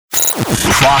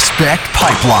Prospect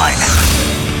Pipeline.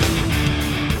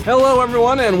 Hello,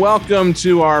 everyone, and welcome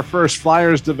to our first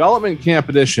Flyers Development Camp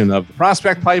edition of the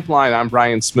Prospect Pipeline. I'm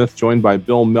Brian Smith, joined by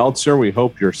Bill Meltzer. We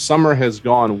hope your summer has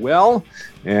gone well,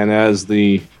 and as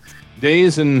the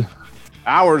days and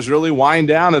hours really wind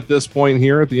down at this point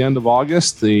here at the end of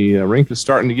August, the rink is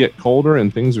starting to get colder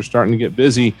and things are starting to get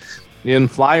busy in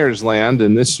Flyers land,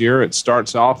 and this year it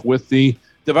starts off with the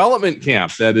development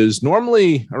camp that is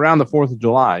normally around the 4th of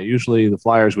July. Usually the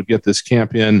Flyers would get this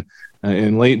camp in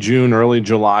late June, early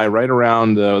July, right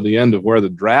around the end of where the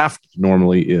draft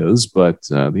normally is. But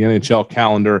the NHL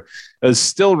calendar is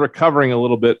still recovering a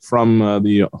little bit from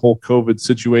the whole COVID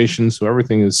situation. So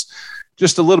everything is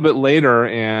just a little bit later.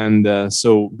 And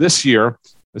so this year,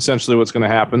 essentially what's going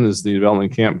to happen is the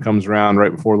development camp comes around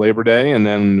right before Labor Day, and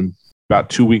then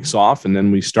about 2 weeks off. And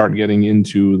then we start getting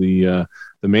into the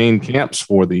main camps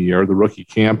for the year, the rookie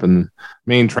camp and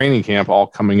main training camp, all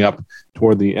coming up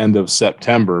toward the end of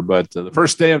September. But the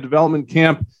first day of development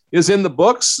camp is in the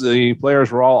books. The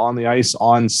players were all on the ice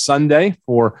on Sunday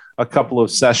for a couple of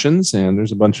sessions, and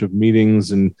there's a bunch of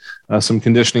meetings and some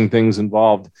conditioning things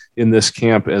involved in this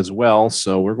camp as well.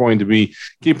 So we're going to be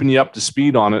keeping you up to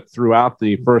speed on it throughout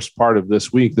the first part of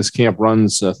this week. This camp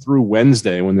runs through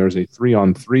Wednesday when there's a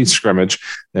 3-on-3 scrimmage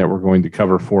that we're going to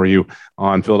cover for you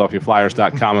on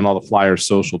PhiladelphiaFlyers.com and all the Flyers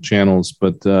social channels.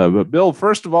 But Bill,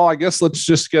 first of all, I guess let's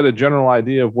just get a general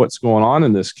idea of what's going on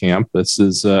in this camp. This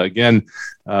is, again,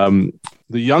 the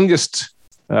youngest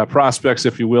prospects,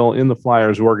 if you will, in the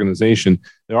Flyers organization.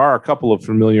 There are a couple of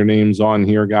familiar names on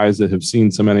here, guys that have seen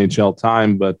some NHL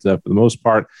time, but for the most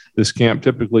part, this camp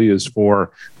typically is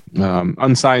for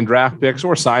unsigned draft picks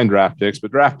or signed draft picks,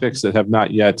 but draft picks that have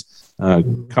not yet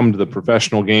come to the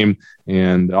professional game,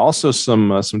 and also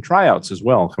some tryouts as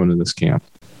well coming to this camp.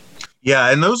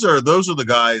 Yeah, and those are the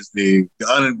guys, the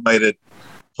uninvited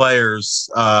players.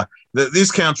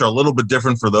 These camps are a little bit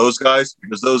different for those guys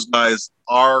because those guys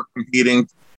are competing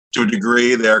to a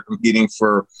degree. They are competing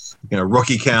for,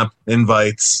 rookie camp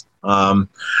invites.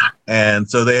 And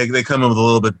so they come in with a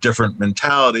little bit different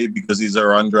mentality because these are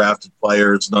undrafted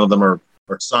players. None of them are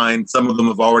signed. Some of them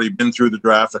have already been through the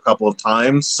draft a couple of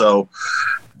times. So,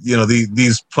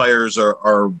 these players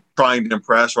are trying to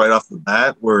impress right off the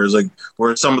bat, whereas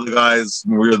some of the guys,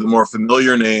 the more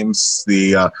familiar names,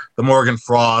 the Morgan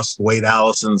Frost, Wade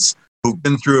Allisons, who've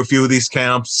been through a few of these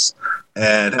camps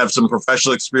and have some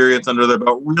professional experience under their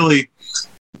belt. Really,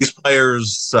 these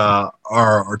players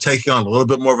are taking on a little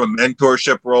bit more of a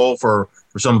mentorship role for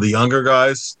some of the younger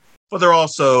guys, but they're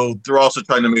also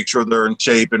trying to make sure they're in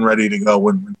shape and ready to go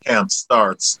when camp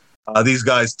starts. These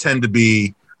guys tend to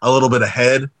be a little bit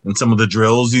ahead in some of the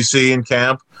drills you see in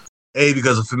camp,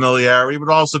 because of familiarity, but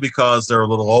also because they're a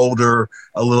little older,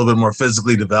 a little bit more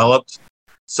physically developed.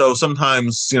 So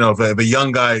sometimes, if a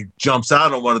young guy jumps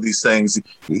out on one of these things,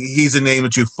 he's a name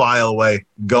that you file away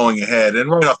going ahead. And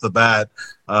right off the bat,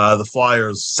 the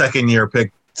Flyers' second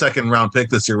round pick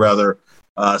this year,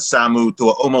 Samu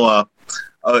Tuomola,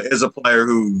 is a player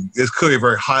who is clearly a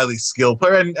very highly skilled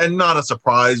player, and not a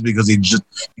surprise because he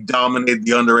dominated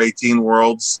the under-18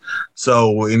 worlds.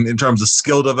 So in terms of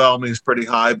skill development, he's pretty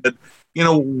high. But,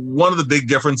 one of the big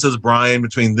differences, Brian,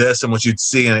 between this and what you'd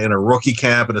see in a rookie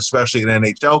camp and especially an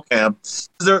NHL camp is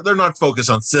they're not focused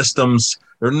on systems.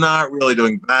 They're not really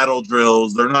doing battle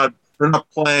drills. They're not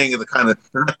playing at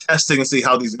they're not testing to see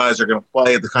how these guys are going to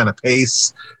play at the kind of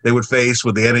pace they would face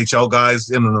with the NHL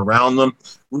guys in and around them.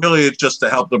 Really, it's just to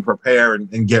help them prepare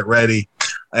and get ready.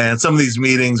 And some of these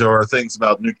meetings are things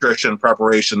about nutrition,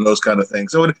 preparation, those kind of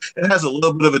things. So it has a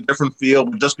little bit of a different feel,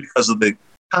 but just because of the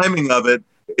timing of it,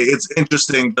 it's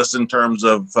interesting just in terms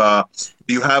of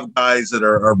you have guys that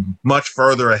are much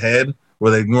further ahead where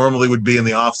they normally would be in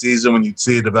the off season when you'd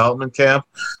see a development camp.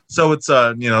 So it's,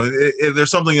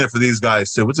 there's something in it for these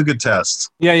guys too. It's a good test.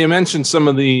 Yeah. You mentioned some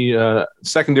of the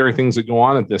secondary things that go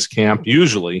on at this camp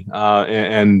usually,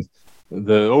 and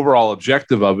the overall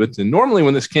objective of it. And normally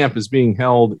when this camp is being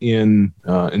held in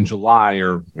July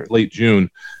or late June,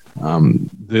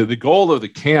 the goal of the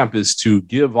camp is to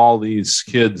give all these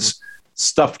kids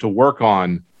stuff to work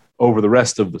on over the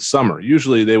rest of the summer.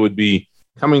 Usually they would be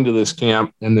coming to this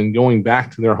camp and then going back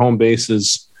to their home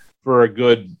bases for a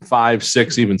good 5,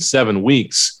 6, even 7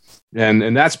 weeks.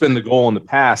 And that's been the goal in the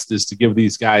past, is to give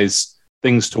these guys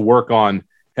things to work on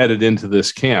headed into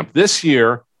this camp. This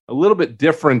year, a little bit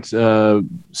different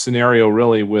scenario,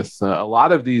 really, with a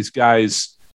lot of these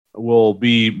guys will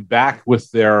be back with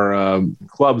their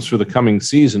clubs for the coming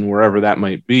season, wherever that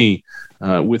might be,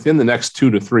 within the next 2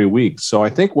 to 3 weeks. So I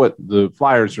think what the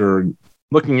Flyers are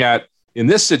looking at in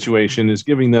this situation is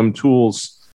giving them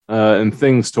tools and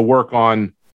things to work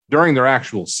on during their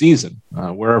actual season,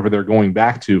 wherever they're going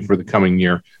back to for the coming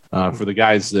year, for the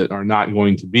guys that are not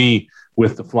going to be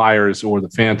with the Flyers or the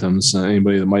Phantoms,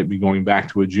 anybody that might be going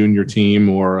back to a junior team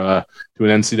or to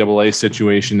an NCAA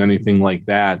situation, anything like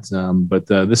that. But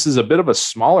this is a bit of a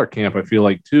smaller camp, I feel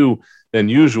like, too, than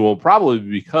usual, probably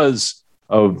because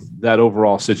of that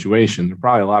overall situation. There are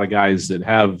probably a lot of guys that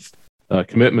have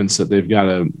commitments that they've got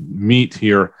to meet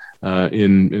here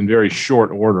in very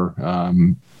short order,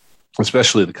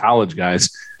 especially the college guys.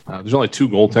 There's only 2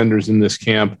 goaltenders in this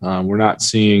camp. We're not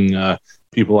seeing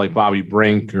people like Bobby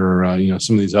Brink or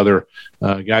some of these other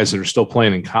guys that are still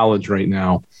playing in college right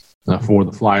now for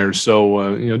the Flyers.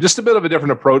 So just a bit of a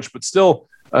different approach, but still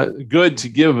good to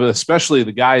give, especially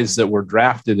the guys that were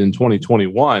drafted in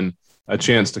 2021, a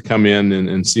chance to come in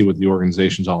and see what the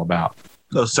organization's all about.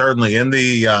 So certainly, and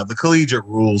the collegiate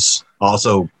rules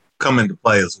also come into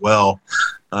play as well,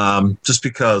 just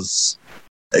because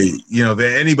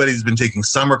anybody who's been taking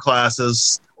summer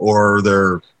classes or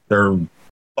their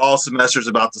fall semester's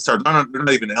about to start, they're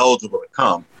not even eligible to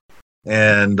come,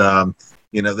 and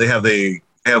they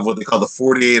have what they call the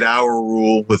 48-hour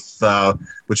rule,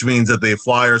 which means that the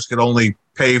Flyers could only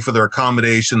pay for their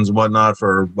accommodations and whatnot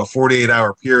for a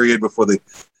 48-hour period before the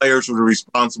players were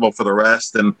responsible for the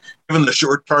rest. And given the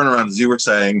short turnaround, as you were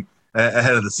saying,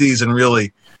 ahead of the season,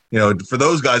 really, for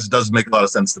those guys, it doesn't make a lot of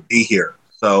sense to be here.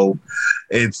 So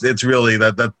it's really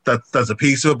that's a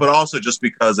piece of it, but also just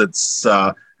because it's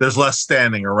there's less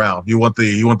standing around. You want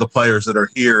the players that are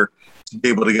here to be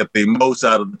able to get the most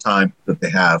out of the time that they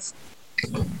have.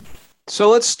 So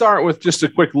let's start with just a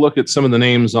quick look at some of the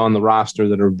names on the roster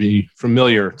that are be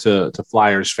familiar to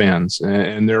Flyers fans.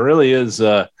 And there really is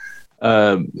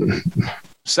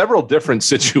several different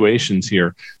situations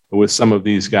here with some of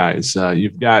these guys.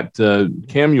 You've got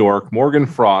Cam York, Morgan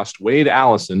Frost, Wade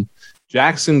Allison,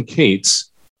 Jackson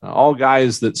Cates, all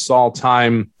guys that saw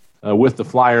time with the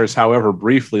Flyers, however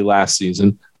briefly, last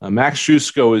season. Max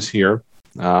Shusko is here.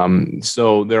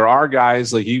 So there are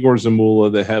guys like Igor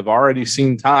Zamula that have already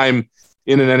seen time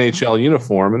in an NHL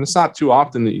uniform, and it's not too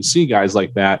often that you see guys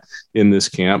like that in this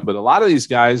camp. But a lot of these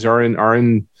guys are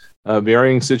in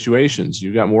varying situations.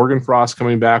 You've got Morgan Frost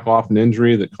coming back off an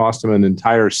injury that cost him an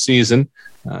entire season.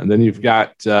 And then you've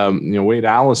got Wade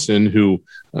Allison, who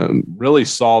really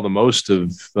saw the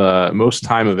most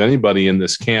time of anybody in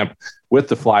this camp with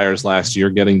the Flyers last year,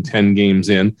 getting 10 games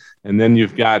in. And then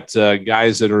you've got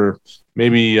guys that are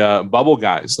maybe bubble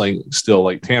guys, like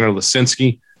Tanner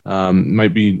Lisinski,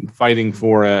 might be fighting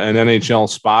for an NHL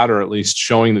spot, or at least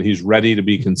showing that he's ready to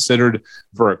be considered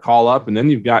for a call-up. And then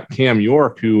you've got Cam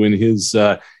York, who in his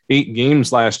 8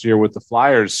 games last year with the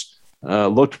Flyers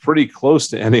looked pretty close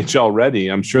to NHL ready.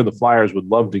 I'm sure the Flyers would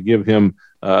love to give him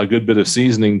a good bit of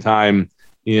seasoning time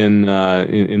in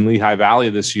Lehigh Valley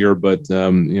this year, but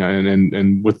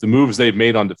and with the moves they've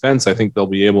made on defense, I think they'll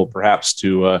be able perhaps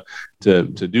to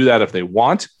do that if they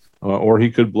want, or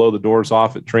he could blow the doors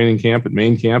off at training camp, at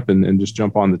main camp, and just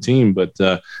jump on the team. But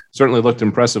certainly looked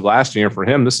impressive last year for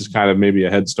him. This is kind of maybe a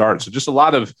head start. So just a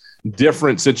lot of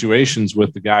different situations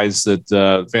with the guys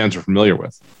that fans are familiar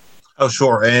with. Oh,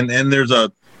 sure. And there's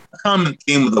a common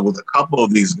theme with a couple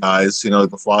of these guys.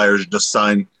 The Flyers just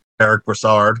signed Eric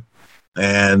Brassard,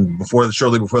 and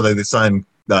shortly before they signed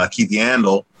Keith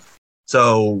Yandel.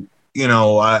 So,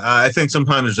 I think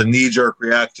sometimes there's a knee-jerk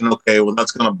reaction. Okay, well,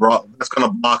 that's going to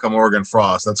block a Morgan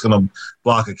Frost. That's going to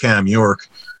block a Cam York.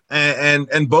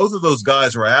 And both of those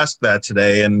guys were asked that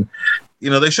today, and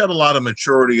they showed a lot of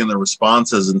maturity in their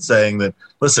responses and saying that,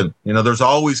 listen, there's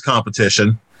always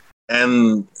competition,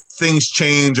 and things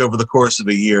change over the course of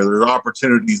a year. There's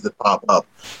opportunities that pop up.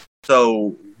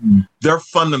 So their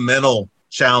fundamental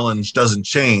challenge doesn't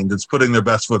change. It's putting their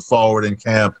best foot forward in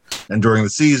camp and during the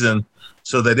season,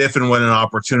 so that if and when an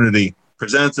opportunity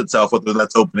presents itself, whether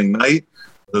that's opening night,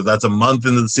 whether that's a month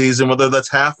into the season, whether that's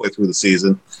halfway through the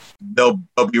season, they'll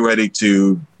be ready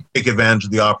to take advantage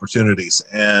of the opportunities.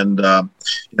 And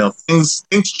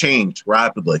things change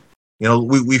rapidly.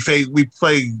 We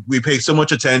pay so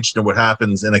much attention to what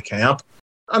happens in a camp,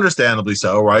 understandably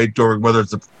so, right? During whether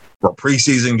it's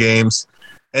preseason games,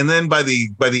 and then by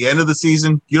the end of the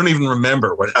season, you don't even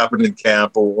remember what happened in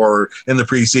camp or in the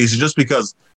preseason, just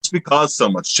because so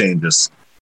much changes.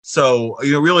 So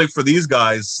really for these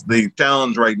guys, the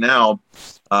challenge right now,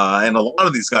 and a lot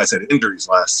of these guys had injuries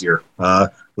last year.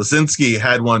 Lisinski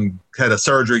had a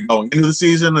surgery going into the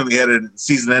season, and he had a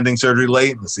season-ending surgery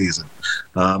late in the season.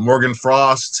 Morgan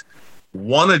Frost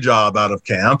won a job out of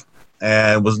camp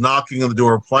and was knocking on the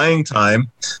door of playing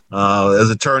time. As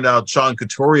it turned out, Sean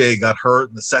Couturier got hurt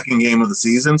in the second game of the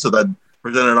season, so that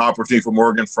presented an opportunity for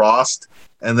Morgan Frost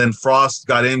and then Frost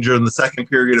got injured in the second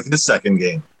period of his second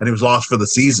game, and he was lost for the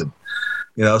season.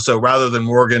 So rather than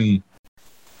Morgan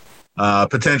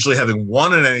potentially having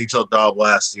won an NHL job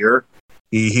last year,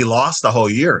 he lost the whole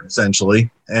year essentially,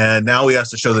 and now he has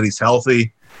to show that he's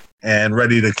healthy and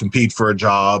ready to compete for a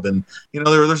job. And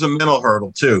there's a mental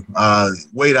hurdle too.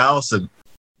 Wade Allison,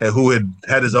 who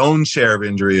had his own share of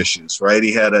injury issues, right?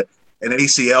 He had an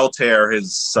ACL tear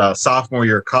his sophomore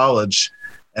year of college,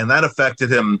 and that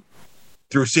affected him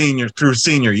through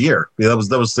senior year. That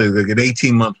was an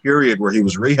 18-month period where he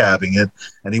was rehabbing it,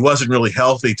 and he wasn't really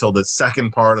healthy till the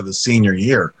second part of the senior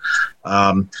year.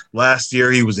 Last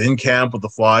year he was in camp with the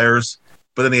Flyers,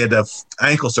 but then he had to have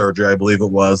ankle surgery, I believe it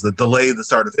was, that delayed the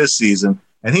start of his season.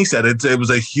 And he said it was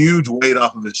a huge weight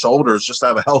off of his shoulders just to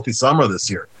have a healthy summer this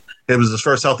year. It was his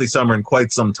first healthy summer in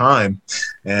quite some time,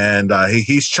 and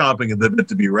he's chomping at the bit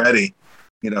to be ready.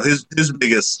 His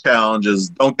biggest challenge is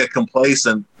don't get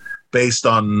complacent based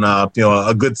on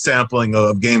a good sampling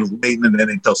of games late in the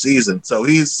NHL season. So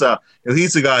he's a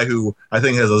guy who I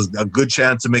think has a good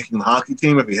chance of making the hockey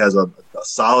team if he has a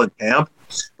solid camp.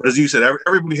 But as you said,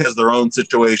 everybody has their own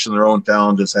situation, their own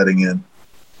challenges heading in.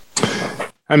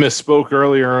 I misspoke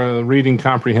earlier. Reading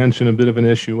comprehension, a bit of an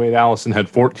issue. Wade Allison had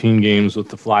 14 games with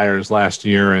the Flyers last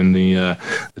year, and the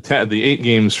 8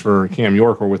 games for Cam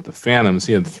York were with the Phantoms.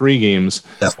 He had 3 games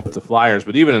with the Flyers,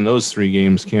 but even in those 3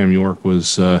 games, Cam York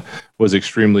was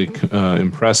extremely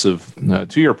impressive.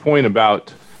 To your point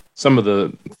about some of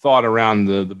the thought around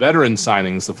the veteran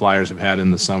signings the Flyers have had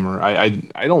in the summer, I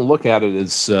don't look at it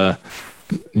as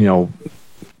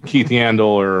Keith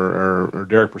Yandel or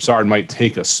Derek Brassard might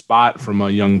take a spot from a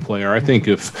young player. I think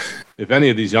if any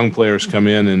of these young players come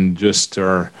in and just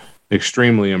are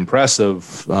extremely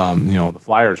impressive, the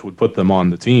Flyers would put them on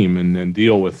the team and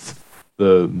deal with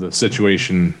the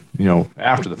situation,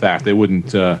 after the fact. They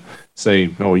wouldn't say,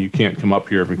 "Oh, you can't come up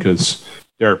here because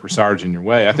Derek Brassard's in your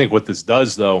way." I think what this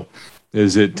does, though,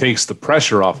 is it takes the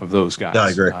pressure off of those guys. Yeah, I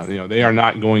agree. They are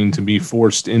not going to be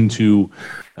forced into,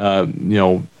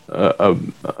 a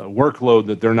workload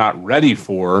that they're not ready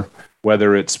for,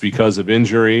 whether it's because of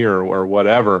injury or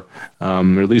whatever.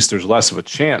 Or at least there's less of a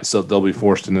chance that they'll be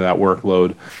forced into that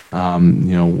workload,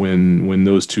 when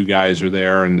those 2 guys are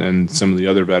there and some of the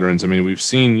other veterans. I mean, we've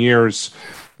seen years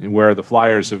where the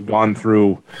Flyers have gone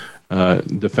through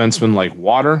defensemen like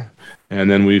water. And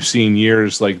then we've seen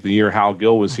years like the year Hal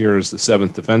Gill was here as the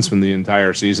 7th defenseman the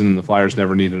entire season, and the Flyers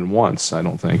never needed him once, I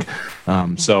don't think.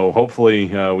 So hopefully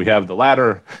we have the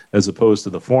latter as opposed to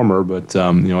the former. But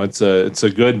it's a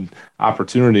good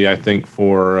opportunity, I think,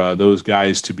 for those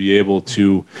guys to be able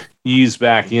to ease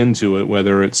back into it,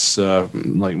 whether it's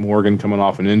like Morgan coming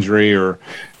off an injury or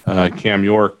Cam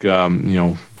York,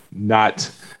 not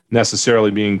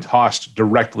necessarily being tossed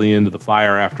directly into the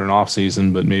fire after an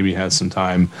offseason, but maybe has some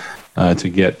time to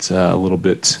get a little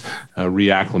bit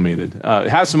reacclimated. It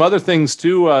has some other things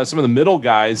too, some of the middle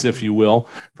guys, if you will,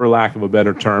 for lack of a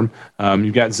better term.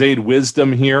 You've got Zayd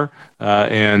Wisdom here,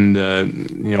 and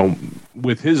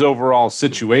with his overall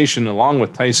situation, along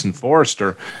with Tyson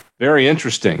Forrester, very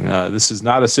interesting. This is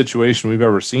not a situation we've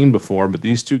ever seen before, but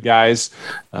these 2 guys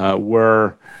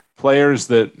were players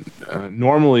that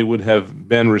normally would have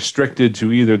been restricted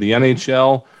to either the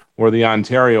NHL or the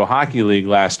Ontario Hockey League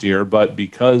last year, but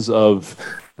because of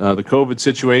the COVID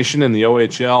situation and the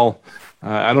OHL,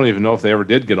 I don't even know if they ever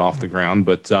did get off the ground,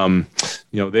 but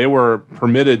they were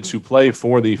permitted to play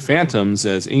for the Phantoms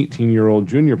as 18-year-old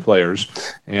junior players,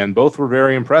 and both were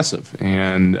very impressive.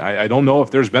 And I don't know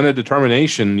if there's been a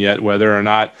determination yet whether or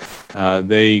not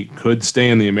they could stay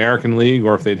in the American League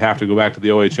or if they'd have to go back to the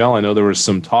OHL. I know there was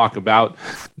some talk about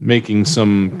making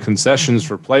some concessions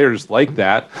for players like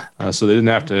that, so they didn't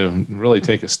have to really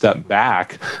take a step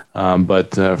back.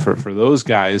 But for those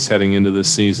guys heading into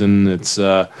this season, it's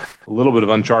a little bit of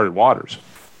uncharted waters.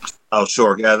 Oh,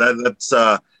 sure. Yeah, that's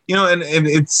and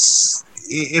it's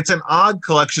an odd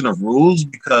collection of rules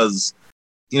because,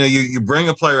 you bring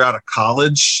a player out of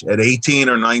college at 18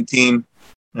 or 19,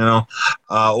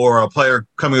 or a player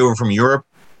coming over from Europe.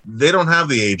 They don't have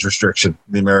the age restriction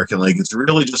in the American League. It's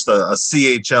really just a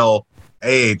CHL,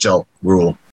 AHL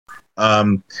rule.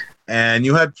 And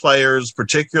you had players,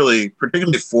 particularly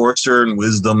Forster and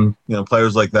Wisdom,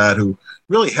 players like that who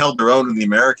really held their own in the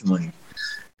American League.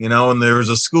 And there was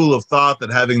a school of thought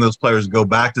that having those players go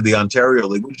back to the Ontario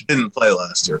League, which didn't play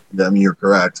last year. I mean, you're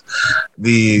correct.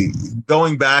 The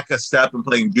going back a step and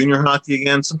playing junior hockey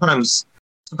again, sometimes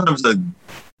the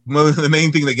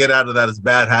main thing they get out of that is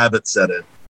bad habits set in.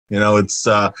 It's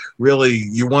really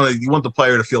you want the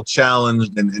player to feel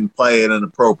challenged and play at an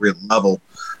appropriate level.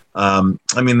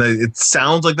 I mean, it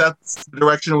sounds like that's the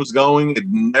direction it was going. It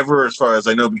never, as far as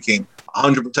I know, became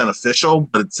 100% official,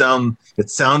 but it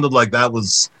sounded like that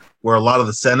was where a lot of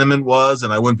the sentiment was,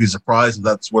 and I wouldn't be surprised if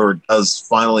that's where it does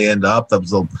finally end up. That was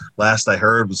the last I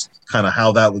heard, was kind of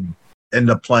how that would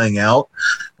end up playing out.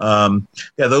 Yeah,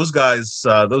 those guys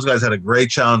had a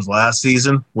great challenge last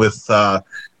season with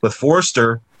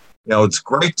Forster. You know, it's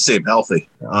great to see him healthy.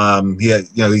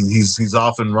 He's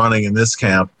off and running in this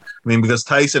camp. I mean, because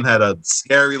Tyson had a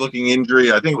scary-looking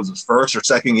injury. I think it was his first or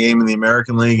second game in the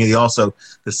American League. And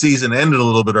the season ended a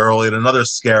little bit early at another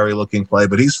scary-looking play,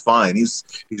 but he's fine. He's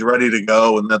ready to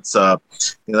go, and that's a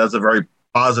very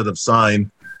positive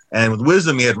sign. And with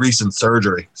Wisdom, he had recent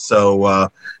surgery, so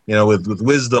with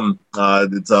Wisdom,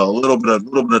 it's a little bit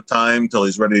of time till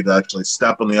he's ready to actually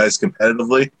step on the ice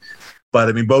competitively. But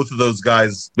I mean, both of those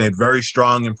guys made very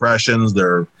strong impressions.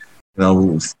 They're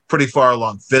pretty far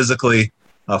along physically.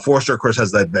 Forster, of course,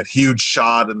 has that huge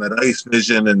shot and that ice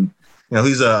vision, and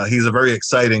he's a very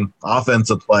exciting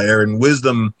offensive player. And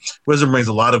Wisdom brings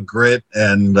a lot of grit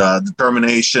and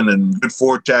determination and good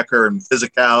forechecker and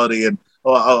physicality and a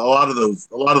lot of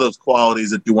those qualities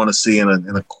that you want to see in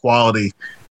a quality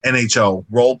NHL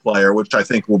role player, which I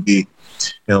think will be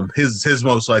his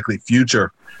most likely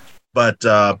future. But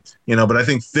I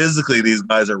think physically these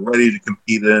guys are ready to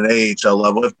compete at an AHL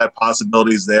level if that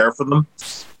possibility is there for them.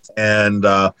 And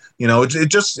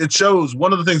it shows.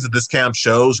 One of the things that this camp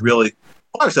shows, really,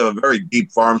 Flyers have a very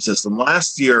deep farm system.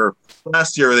 Last year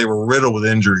they were riddled with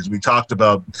injuries. We've talked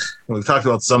about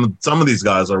some of these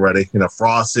guys already.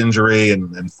 Frost's injury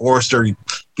and Forster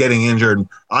getting injured.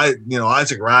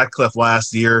 Isaac Ratcliffe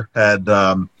last year had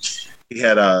a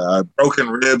broken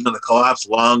ribs and a collapsed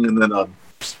lung, and then a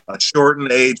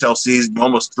shortened AHL season,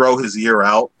 almost throw his year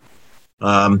out.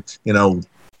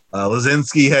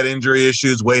 Lazinski had injury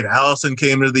issues. Wade Allison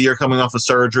came into the year coming off of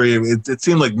surgery. It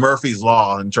seemed like Murphy's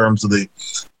Law in terms of the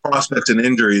prospects and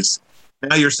injuries.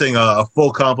 Now you're seeing a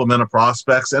full complement of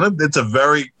prospects, and it's a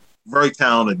very, very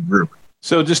talented group.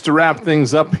 So just to wrap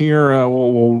things up here,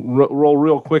 we'll roll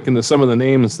real quick into some of the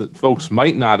names that folks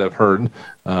might not have heard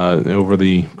over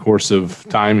the course of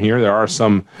time here. There are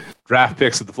some draft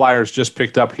picks that the Flyers just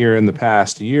picked up here in the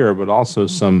past year, but also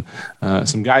some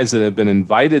guys that have been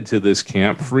invited to this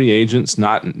camp, free agents,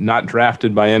 not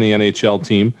drafted by any NHL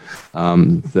team,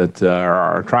 that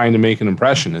are trying to make an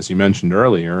impression, as you mentioned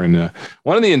earlier. And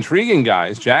one of the intriguing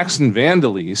guys, Jackson Van de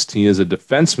Leest, he is a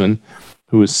defenseman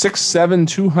who is 6'7",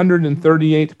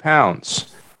 238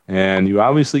 pounds. And you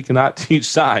obviously cannot teach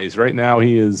size. Right now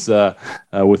he is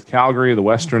with Calgary, the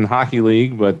Western Hockey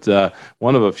League, but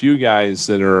one of a few guys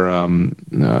that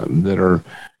are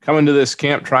coming to this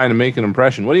camp trying to make an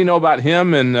impression. What do you know about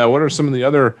him, and what are some of the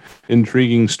other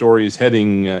intriguing stories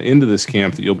heading into this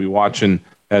camp that you'll be watching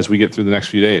as we get through the next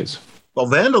few days? Well,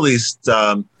 Van de Leest,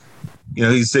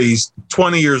 he's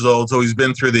 20 years old, so he's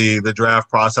been through the draft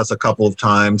process a couple of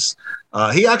times.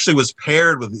 He actually was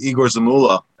paired with Igor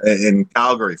Zamula in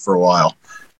Calgary for a while.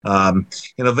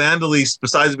 Van de Leest,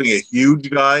 besides being a huge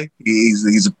guy,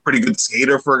 he's a pretty good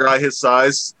skater for a guy his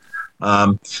size.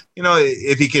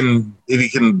 If he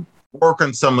can work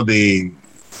on some of the,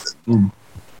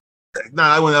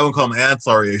 I wouldn't call them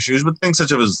ancillary issues, but things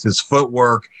such as his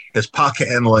footwork, his puck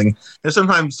handling. And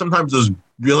sometimes those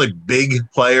really big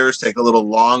players take a little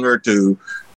longer to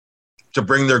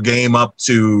bring their game up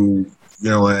to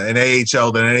an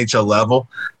AHL than NHL level.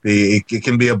 It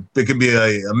can be a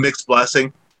mixed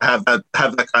blessing have that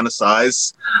kind of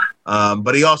size,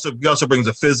 but he also brings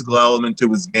a physical element to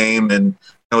his game. And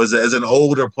as an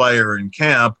older player in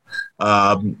camp,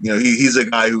 he's a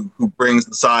guy who brings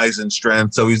the size and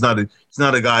strength. So he's not a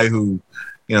guy who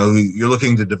you're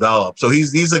looking to develop. So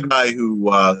he's a guy who,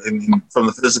 from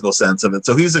the physical sense of it.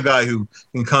 So he's a guy who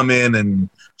can come in and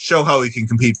show how he can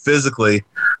compete physically.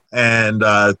 And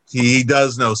he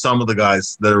does know some of the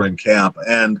guys that are in camp.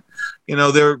 And,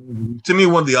 to me,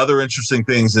 one of the other interesting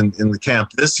things in the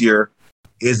camp this year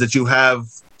is that you have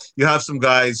some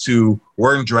guys who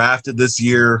weren't drafted this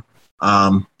year,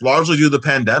 largely due to the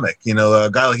pandemic. A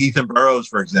guy like Ethan Burrows,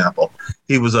 for example,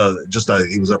 he was a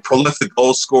prolific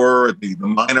goal scorer at the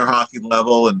minor hockey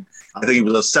level. And I think he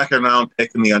was a second round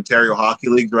pick in the Ontario Hockey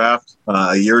League draft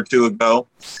a year or two ago.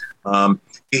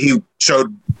 He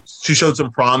showed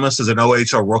some promise as an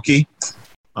OHL rookie.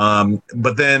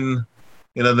 But then,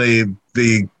 the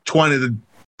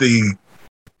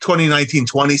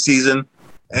 2019-20 season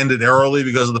ended early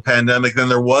because of the pandemic. Then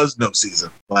there was no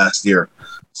season last year.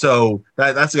 So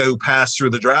that's a guy who passed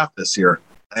through the draft this year.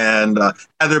 And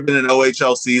had there been an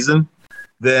OHL season,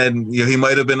 then he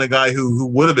might have been a guy who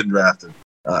would have been drafted.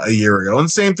 a year ago. And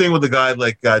same thing with a guy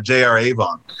like J.R.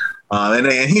 Avon.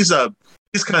 And he's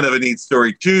kind of a neat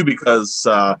story too, because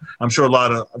I'm sure a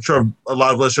lot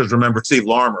of listeners remember Steve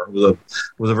Larmer, who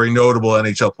was a very notable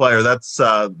NHL player. That's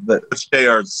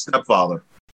JR's stepfather.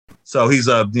 So he's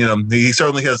he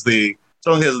certainly has the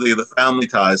family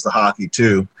ties to hockey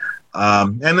too.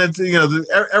 And it's,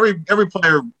 every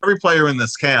player in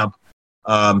this camp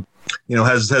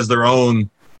has their own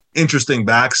interesting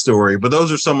backstory. But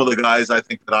those are some of the guys I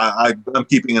think that I'm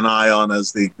keeping an eye on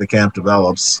as the camp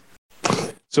develops.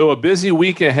 So a busy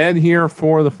week ahead here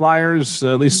for the Flyers,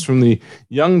 at least from the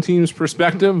young team's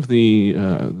perspective. The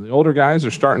older guys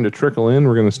are starting to trickle in.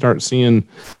 We're going to start seeing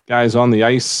guys on the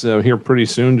ice here pretty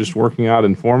soon, just working out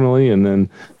informally. And then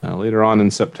later on in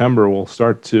September, we'll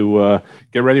start to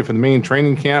get ready for the main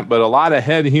training camp. But a lot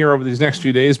ahead here over these next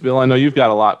few days. Bill, I know you've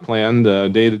got a lot planned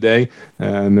day to day.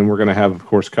 And then we're going to have, of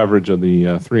course, coverage of the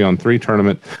 3-on-3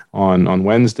 tournament on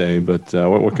Wednesday. But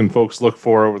what can folks look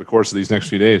for over the course of these next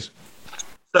few days?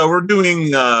 So we're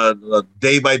doing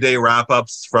day-by-day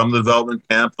wrap-ups from the development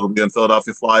camp. It'll be on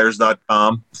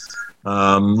PhiladelphiaFlyers.com.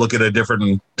 Look at a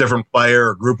different player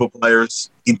or group of players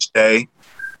each day.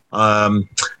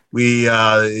 We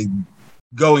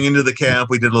going into the camp,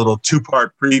 we did a little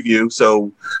 2-part preview.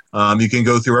 So you can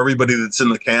go through everybody that's in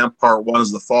the camp. Part 1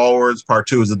 is the forwards. Part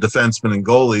 2 is the defensemen and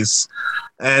goalies.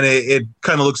 And it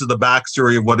kind of looks at the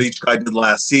backstory of what each guy did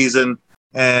last season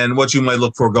and what you might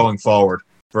look for going forward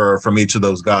from each of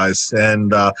those guys.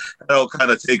 And that'll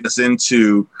kind of take us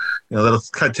into, that'll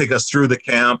kind of take us through the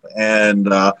camp and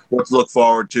what to look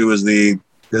forward to as the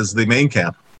main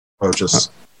camp approaches.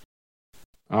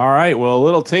 All right. Well, a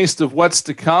little taste of what's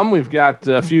to come. We've got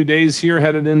a few days here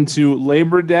headed into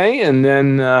Labor Day, and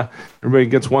then everybody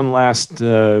gets one last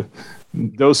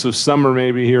dose of summer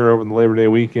maybe here over the Labor Day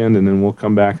weekend, and then we'll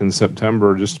come back in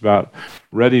September just about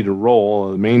ready to roll.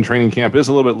 The main training camp is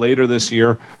a little bit later this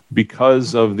year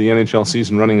because of the NHL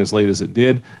season running as late as it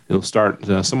did. It'll start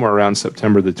somewhere around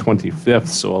September the 25th,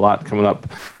 so a lot coming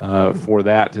up for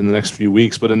that in the next few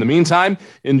weeks. But in the meantime,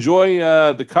 enjoy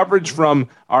the coverage from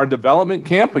our development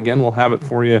camp. Again, we'll have it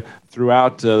for you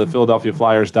throughout the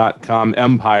PhiladelphiaFlyers.com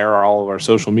empire, all of our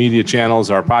social media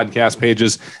channels, our podcast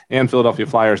pages, and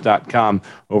PhiladelphiaFlyers.com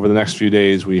over the next few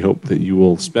days. We hope that you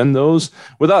will spend those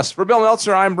with us. For Bill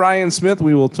Meltzer, I'm Brian Smith.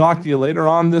 We will talk to you later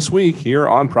on this week here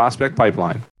on Prospect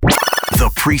Pipeline.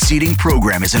 The preceding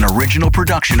program is an original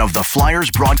production of the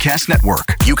Flyers Broadcast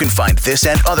Network. You can find this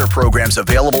and other programs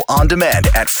available on demand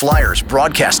at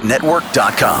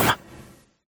FlyersBroadcastNetwork.com.